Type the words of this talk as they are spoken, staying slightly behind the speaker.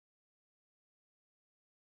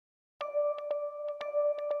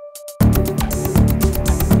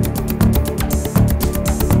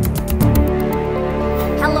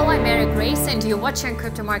You're watching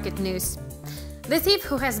Crypto Market News. The thief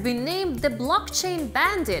who has been named the blockchain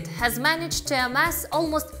bandit has managed to amass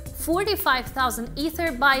almost 45,000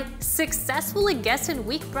 Ether by successfully guessing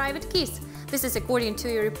weak private keys. This is according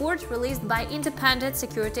to a report released by Independent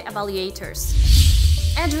Security Evaluators.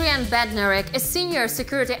 Adrian Bednarek, a senior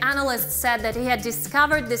security analyst, said that he had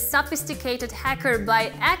discovered the sophisticated hacker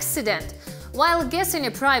by accident. While guessing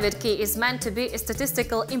a private key is meant to be a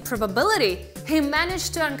statistical improbability, he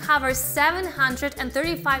managed to uncover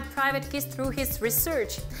 735 private keys through his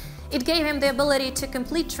research. It gave him the ability to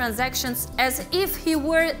complete transactions as if he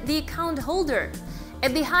were the account holder.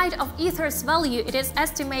 At the height of Ether's value, it is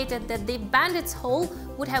estimated that the bandit's haul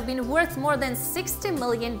would have been worth more than $60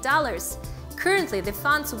 million. Currently, the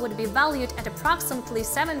funds would be valued at approximately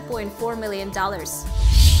 $7.4 million.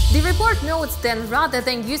 The report notes that rather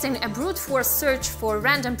than using a brute force search for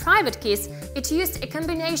random private keys, it used a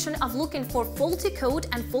combination of looking for faulty code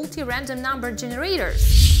and faulty random number generators.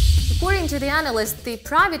 According to the analyst, the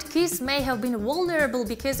private keys may have been vulnerable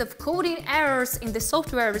because of coding errors in the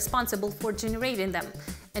software responsible for generating them.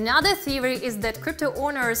 Another theory is that crypto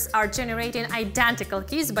owners are generating identical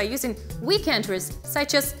keys by using weak entries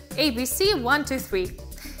such as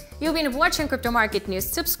ABC123. You've been watching Crypto Market News.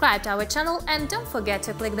 Subscribe to our channel and don't forget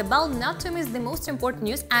to click the bell not to miss the most important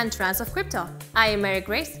news and trends of crypto. I am Mary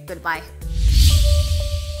Grace. Goodbye.